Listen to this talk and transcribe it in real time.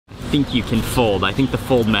think you can fold. I think the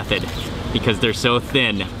fold method, because they're so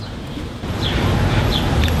thin.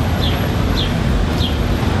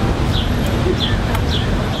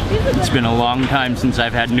 It's been a long time since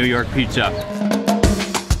I've had New York pizza.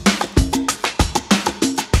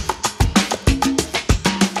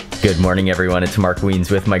 Good morning, everyone. It's Mark Weens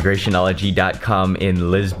with migrationology.com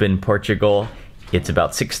in Lisbon, Portugal. It's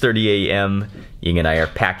about 6:30 a.m. Ying and I are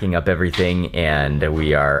packing up everything and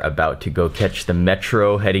we are about to go catch the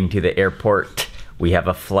metro heading to the airport. We have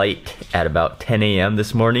a flight at about 10 a.m.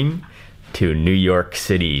 this morning to New York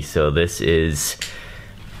City. So this is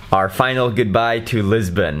our final goodbye to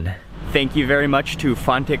Lisbon. Thank you very much to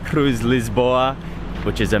Fonte Cruz Lisboa,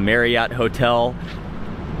 which is a Marriott hotel.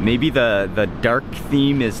 Maybe the dark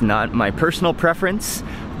theme is not my personal preference,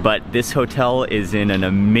 but this hotel is in an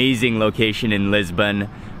amazing location in Lisbon,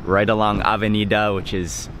 right along Avenida, which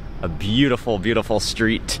is a beautiful, beautiful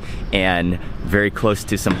street, and very close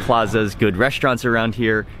to some plazas, good restaurants around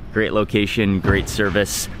here, great location, great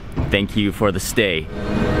service. Thank you for the stay.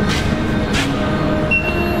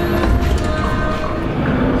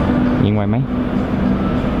 Ying ไหวไหม?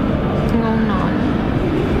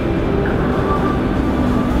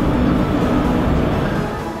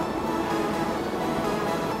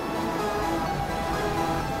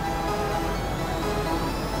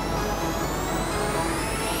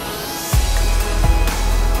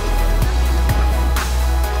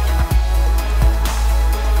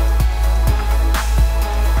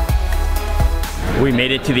 We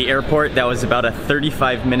made it to the airport. That was about a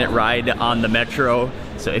 35-minute ride on the metro.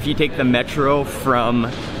 So if you take the metro from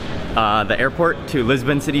the airport to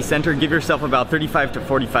Lisbon city center, give yourself about 35 to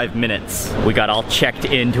 45 minutes. We got all checked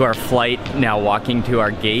into our flight, now walking to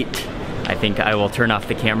our gate. I think I will turn off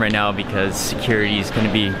the camera now because security is going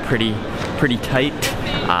to be pretty tight.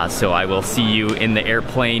 So I will see you in the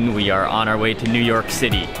airplane. We are on our way to New York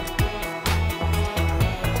City.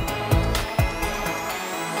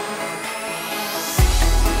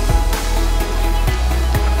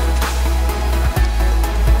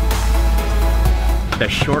 The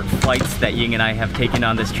short flights that Ying and I have taken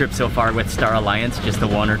on this trip so far with Star Alliance, just the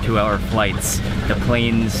 1 or 2 hour flights. The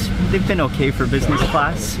planes, they've been okay for business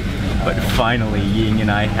class, but finally Ying and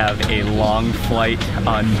I have a long flight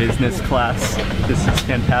on business class. This is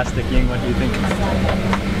fantastic. Ying, what do you think?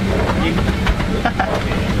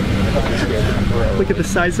 Look at the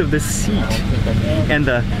size of this seat and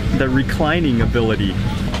the reclining ability.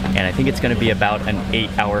 And I think it's going to be about an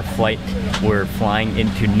 8-hour flight. We're flying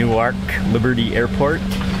into Newark Liberty Airport,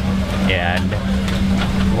 and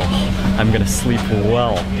well, I'm going to sleep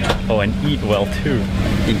well. Oh, and eat well too.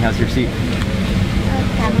 Ying, how's your seat?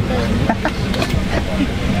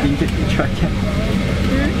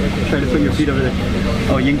 Try to put your feet over there.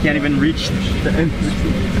 Oh, Ying can't even reach the end.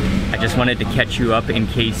 I just wanted to catch you up in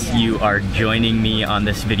case you are joining me on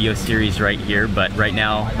this video series right here, but right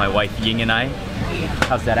now my wife Ying and I,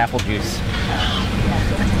 how's that apple juice,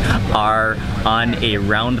 are on a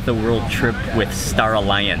round the world trip with Star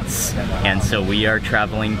Alliance. And so we are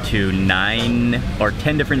traveling to 9 or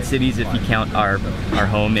 10 different cities if you count our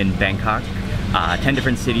home in Bangkok. 10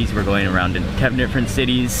 different cities. We're going around in 10 different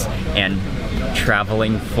cities and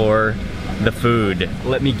traveling for the food.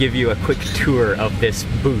 Let me give you a quick tour of this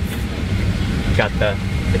booth. Got the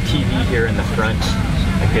TV here in the front,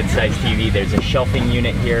 a good sized TV. There's a shelving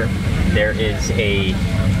unit here. There is a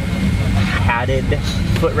padded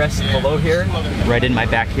footrest below here. Right in my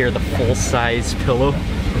back here, the full-size pillow.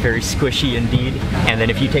 Very squishy indeed. And then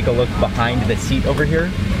if you take a look behind the seat over here,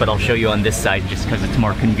 but I'll show you on this side just because it's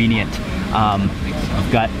more convenient.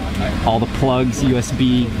 I've got all the plugs,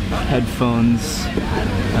 USB, headphones.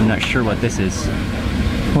 I'm not sure what this is.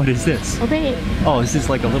 What is this? Okay. Oh, is this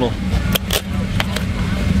like a little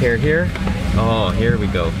here? Oh, here we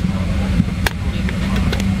go.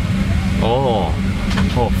 Oh,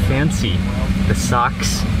 fancy. The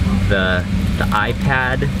socks, the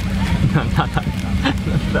iPad, no, not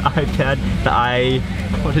the iPad, the eye,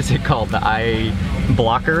 what is it called? The eye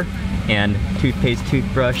blocker, and toothpaste,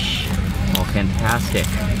 toothbrush. Oh, fantastic.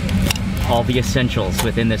 All the essentials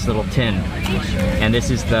within this little tin. And this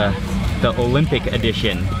is the Olympic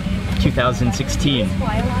edition, 2016.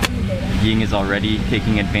 Ying is already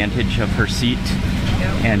taking advantage of her seat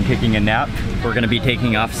and taking a nap. We're gonna be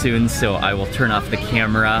taking off soon, so I will turn off the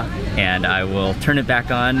camera and I will turn it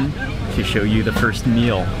back on to show you the first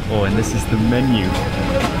meal. Oh, and this is the menu.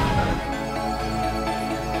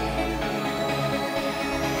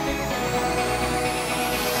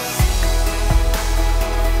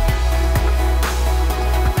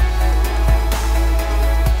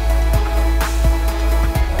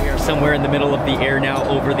 And we're in the middle of the air now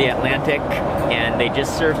over the Atlantic, and they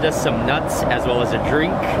just served us some nuts as well as a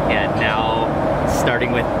drink, and now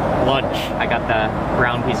starting with lunch. I got the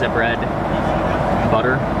brown piece of bread,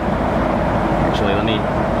 butter. Actually, let me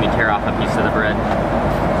tear off a piece of the bread.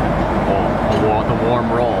 Oh, the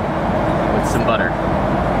warm roll with some butter.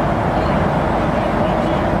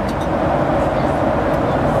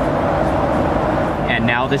 And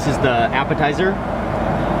now this is the appetizer.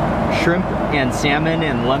 Shrimp and salmon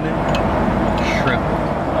and lemon shrimp.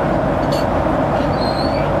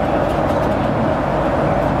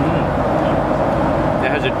 It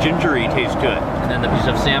has a gingery taste to it. And then the piece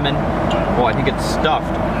of salmon, oh, I think it's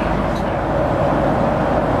stuffed.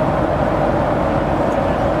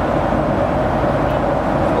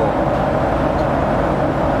 Oh.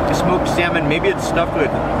 The smoked salmon, maybe it's stuffed with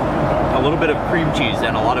a little bit of cream cheese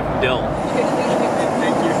and a lot of dill.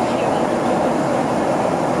 Thank you.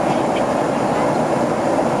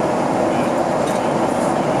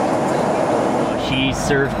 She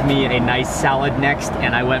served me a nice salad next,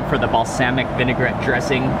 and I went for the balsamic vinaigrette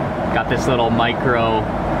dressing. Got this little micro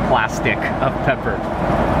plastic of pepper.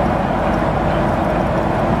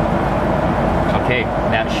 Okay,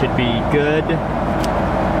 that should be good.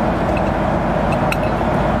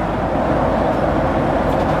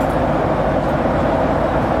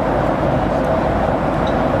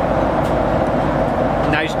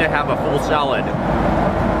 Nice to have a full salad.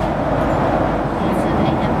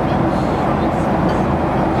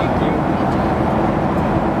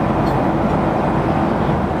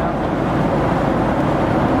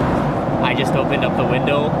 I just opened up the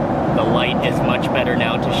window. The light is much better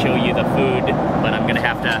now to show you the food, but I'm gonna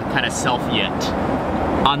have to kind of selfie it.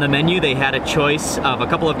 On the menu, they had a choice of a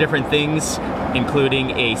couple of different things,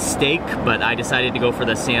 including a steak, but I decided to go for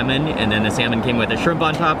the salmon, and then the salmon came with a shrimp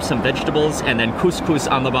on top, some vegetables, and then couscous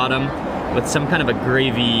on the bottom with some kind of a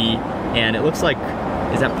gravy, and it looks like,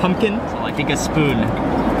 is that pumpkin? So I think a spoon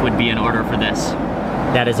would be in order for this.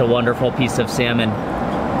 That is a wonderful piece of salmon.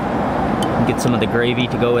 Get some of the gravy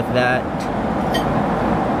to go with that.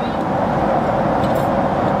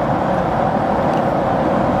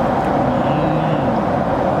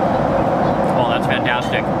 Oh, that's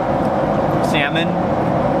fantastic. Salmon,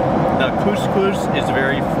 the couscous is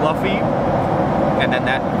very fluffy, and then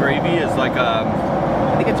that gravy is like a,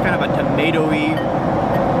 I think it's kind of a tomatoey,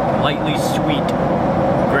 lightly sweet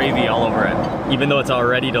gravy all over it. Even though it's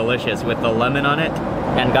already delicious with the lemon on it,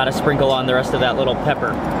 and gotta sprinkle on the rest of that little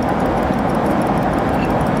pepper.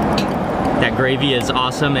 That gravy is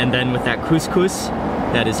awesome, and then with that couscous,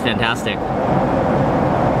 that is fantastic.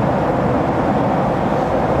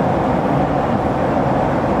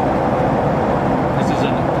 This is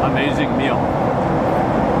an amazing meal.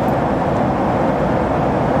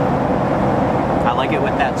 I like it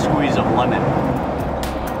with that squeeze of lemon.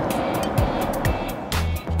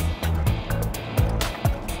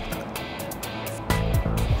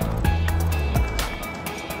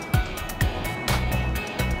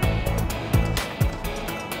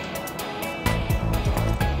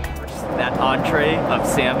 That entree of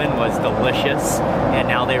salmon was delicious, and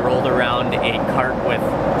now they rolled around a cart with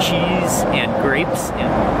cheese and grapes.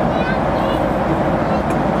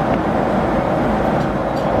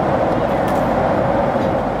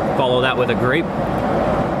 Follow that with a grape.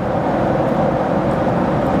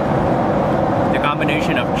 The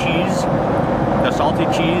combination of cheese, the salty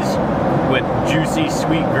cheese, with juicy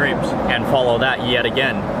sweet grapes, and follow that yet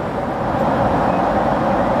again.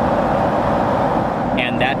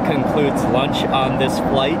 That concludes lunch on this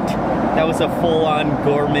flight. That was a full-on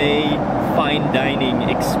gourmet fine dining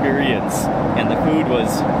experience, and the food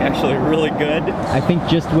was actually really good. I think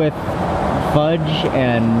just with fudge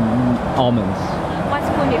and almonds. One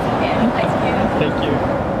spoon if you can. Thank you.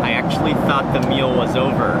 I actually thought the meal was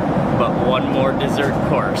over, but one more dessert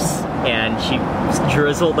course, and she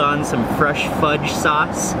drizzled on some fresh fudge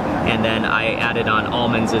sauce, and then I added on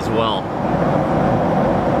almonds as well.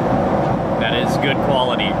 That is good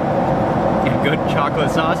quality and good chocolate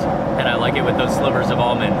sauce, and I like it with those slivers of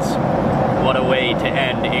almonds. What a way to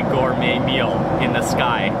end a gourmet meal in the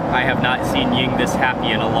sky. I have not seen Ying this happy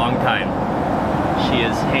in a long time. She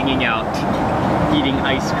is hanging out, eating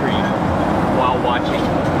ice cream while watching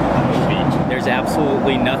a movie. There's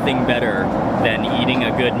absolutely nothing better than eating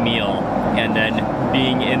a good meal and then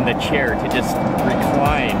being in the chair to just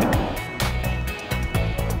recline.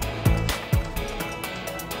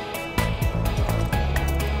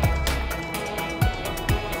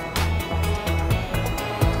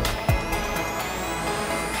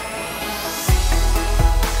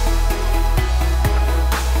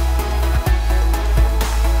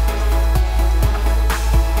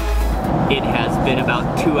 It has been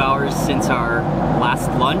about 2 2 hours since our last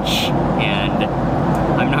lunch, and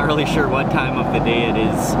I'm not really sure what time of the day it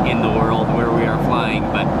is in the world where we are flying,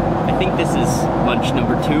 but I think this is lunch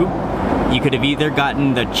number 2. You could have either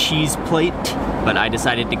gotten the cheese plate, but I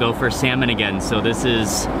decided to go for salmon again. So this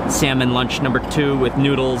is salmon lunch number 2 with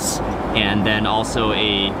noodles, and then also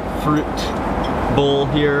a fruit bowl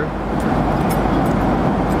here.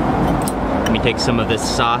 Let me take some of this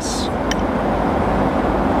sauce.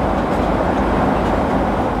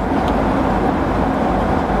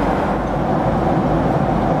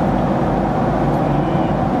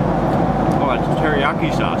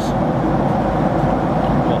 Teriyaki sauce.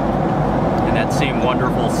 And that same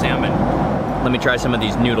wonderful salmon. Let me try some of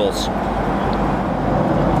these noodles.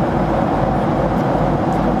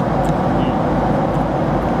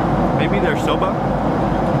 Maybe they're soba?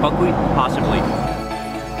 Buckwheat? Possibly.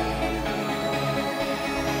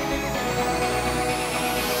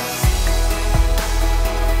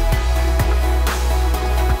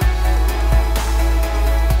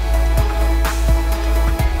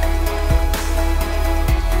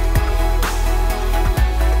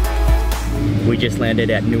 We just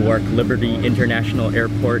landed at Newark Liberty International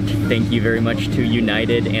Airport. Thank you very much to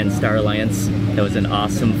United and Star Alliance. That was an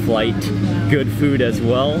awesome flight. Good food as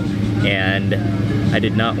well. And I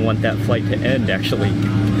did not want that flight to end, actually.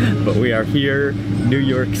 But we are here, New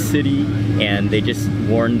York City, and they just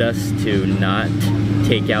warned us to not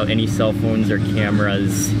take out any cell phones or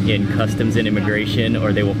cameras in customs and immigration,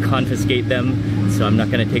 or they will confiscate them. So I'm not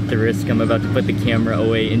gonna take the risk. I'm about to put the camera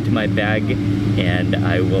away into my bag, and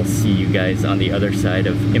I will see you guys on the other side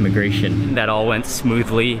of immigration. That all went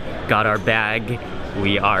smoothly, got our bag.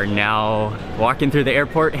 We are now walking through the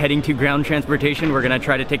airport, heading to ground transportation. We're gonna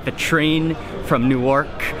try to take the train from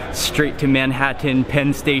Newark straight to Manhattan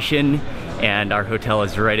Penn Station, and our hotel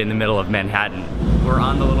is right in the middle of Manhattan. We're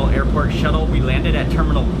on the little airport shuttle. We landed at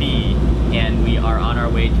Terminal B, and we are on our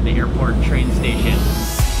way to the airport train station.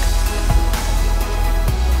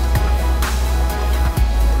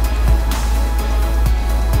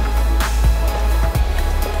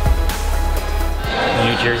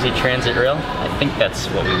 New Jersey Transit Rail. I think that's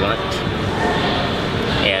what we want.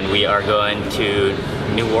 And we are going to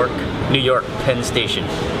New York Penn Station.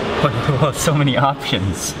 So many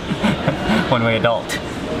options. One-way adult.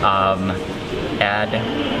 Add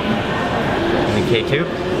only K2?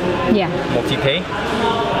 Yeah. Multi-pay?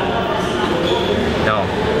 No.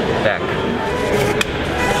 Back.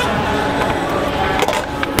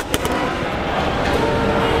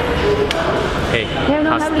 Hey,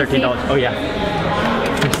 cost $13. Oh yeah.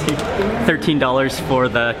 $13 for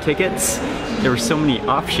the tickets. There were so many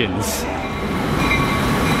options.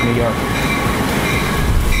 New York.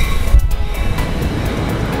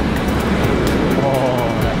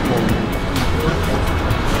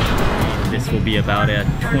 This will be about a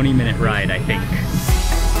 20-minute ride, I think.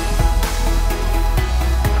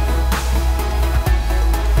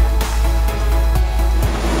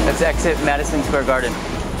 Let's exit Madison Square Garden.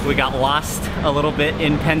 We got lost a little bit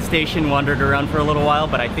in Penn Station, wandered around for a little while,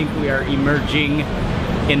 but I think we are emerging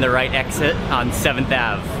in the right exit on 7th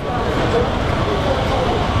Ave.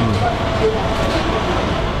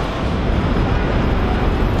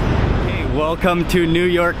 Hey, welcome to New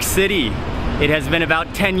York City. It has been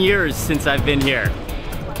about 10 years since I've been here.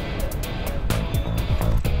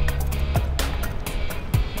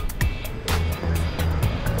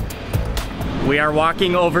 We are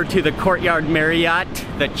walking over to the Courtyard Marriott,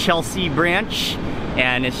 the Chelsea branch,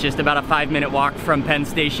 and it's just about a 5-minute walk from Penn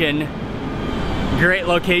Station. Great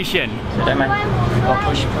location. Oh,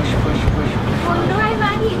 push.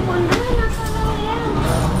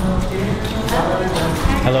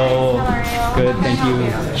 Hello. Good, thank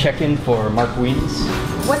you. Check-in for Mark Wiens.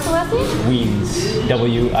 What's the last name? Wiens.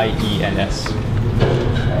 W-I-E-N-S.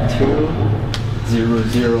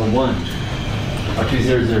 2001. Or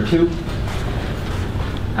 2002.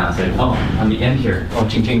 Oh, on the end here. Oh,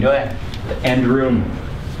 ching ching doi. The end room.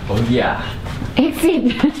 Oh yeah.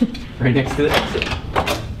 Exit. Right next to the exit.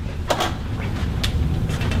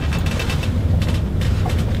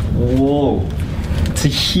 Whoa. It's a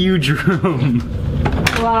huge room.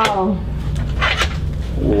 Wow.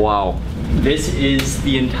 Wow. This is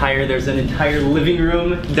there's an entire living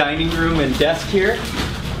room, dining room, and desk here.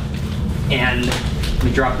 And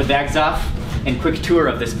we drop the bags off and quick tour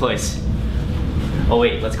of this place. Oh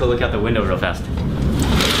wait, let's go look out the window real fast.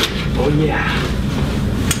 Oh yeah.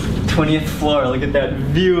 20th floor, look at that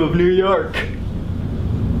view of New York.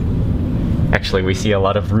 Actually, we see a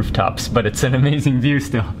lot of rooftops, but it's an amazing view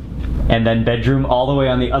still. And then bedroom all the way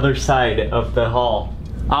on the other side of the hall.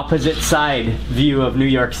 Opposite side view of New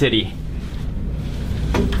York City.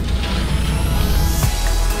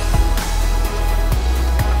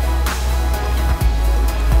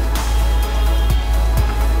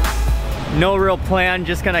 No real plan,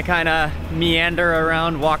 just gonna kind of meander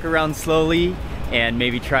around, walk around slowly, and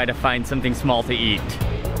maybe try to find something small to eat.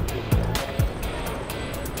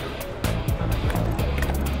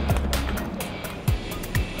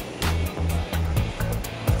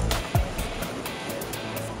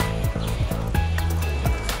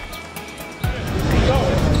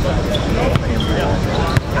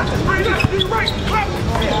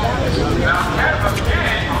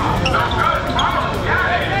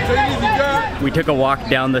 We took a walk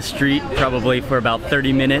down the street probably for about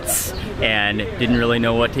 30 minutes and didn't really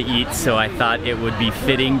know what to eat, so I thought it would be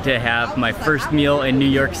fitting to have my first meal in New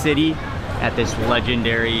York City at this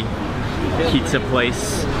legendary pizza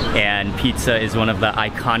place. And pizza is one of the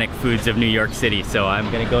iconic foods of New York City, so I'm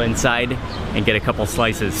gonna go inside and get a couple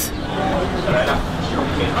slices.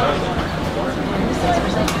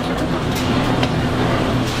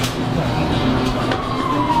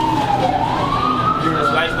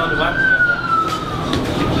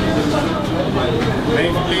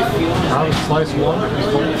 I'll have slice one.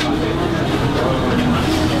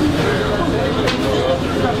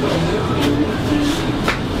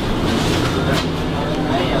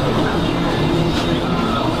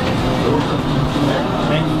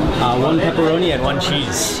 One pepperoni and one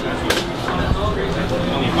cheese.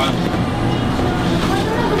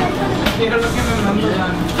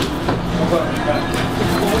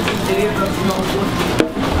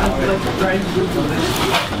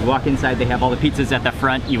 You walk inside, they have all the pizzas at the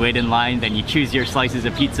front, you wait in line, then you choose your slices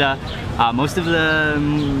of pizza.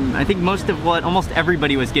 I think most of what almost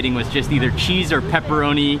everybody was getting was just either cheese or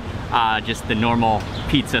pepperoni, just the normal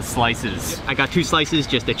pizza slices. I got 2 slices,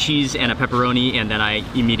 just a cheese and a pepperoni, and then I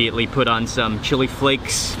immediately put on some chili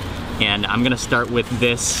flakes. And I'm gonna start with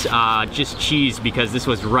this, just cheese, because this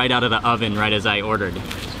was right out of the oven right as I ordered.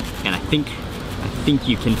 And I think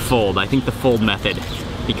you can fold. I think the fold method,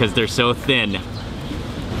 because they're so thin.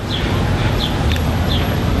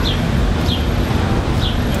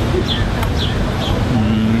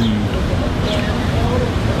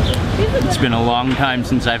 It's been a long time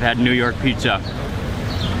since I've had New York pizza.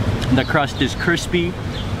 The crust is crispy,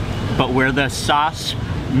 but where the sauce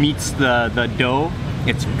meets the dough,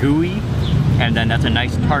 it's gooey, and then that's a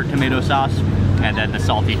nice tart tomato sauce, and then the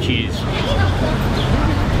salty cheese.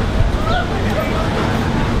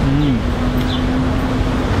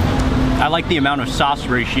 I like the amount of sauce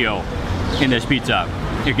ratio in this pizza.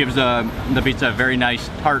 It gives the pizza a very nice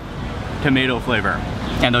tart tomato flavor.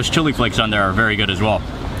 And those chili flakes on there are very good as well.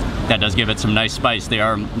 That does give it some nice spice.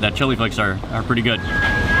 The chili flakes are pretty good.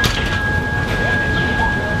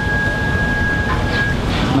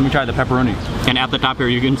 Let me try the pepperoni. And at the top here,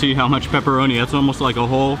 you can see how much pepperoni. That's almost like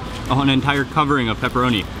an entire covering of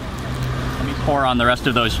pepperoni. Let me pour on the rest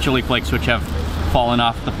of those chili flakes, which have fallen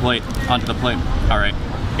off the plate, onto the plate. All right.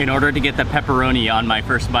 In order to get the pepperoni on my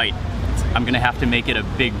first bite, I'm gonna have to make it a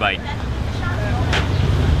big bite.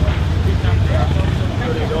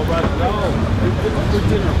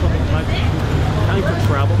 Time for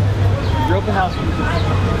travel.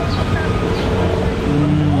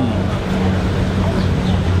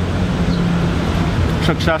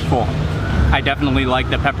 Successful. I definitely like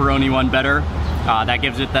the pepperoni one better. That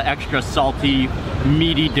gives it the extra salty,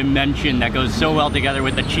 meaty dimension that goes so well together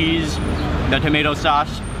with the cheese, the tomato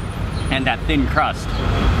sauce, and that thin crust.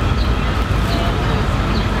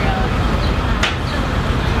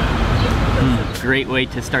 Great way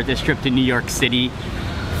to start this trip to New York City.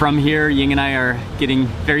 From here, Ying and I are getting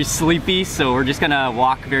very sleepy, so we're just gonna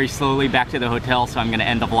walk very slowly back to the hotel, so I'm gonna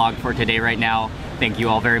end the vlog for today right now. Thank you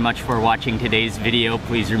all very much for watching today's video.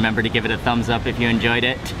 Please remember to give it a thumbs up if you enjoyed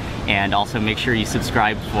it, and also make sure you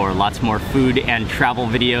subscribe for lots more food and travel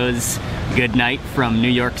videos. Good night from New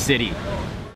York City.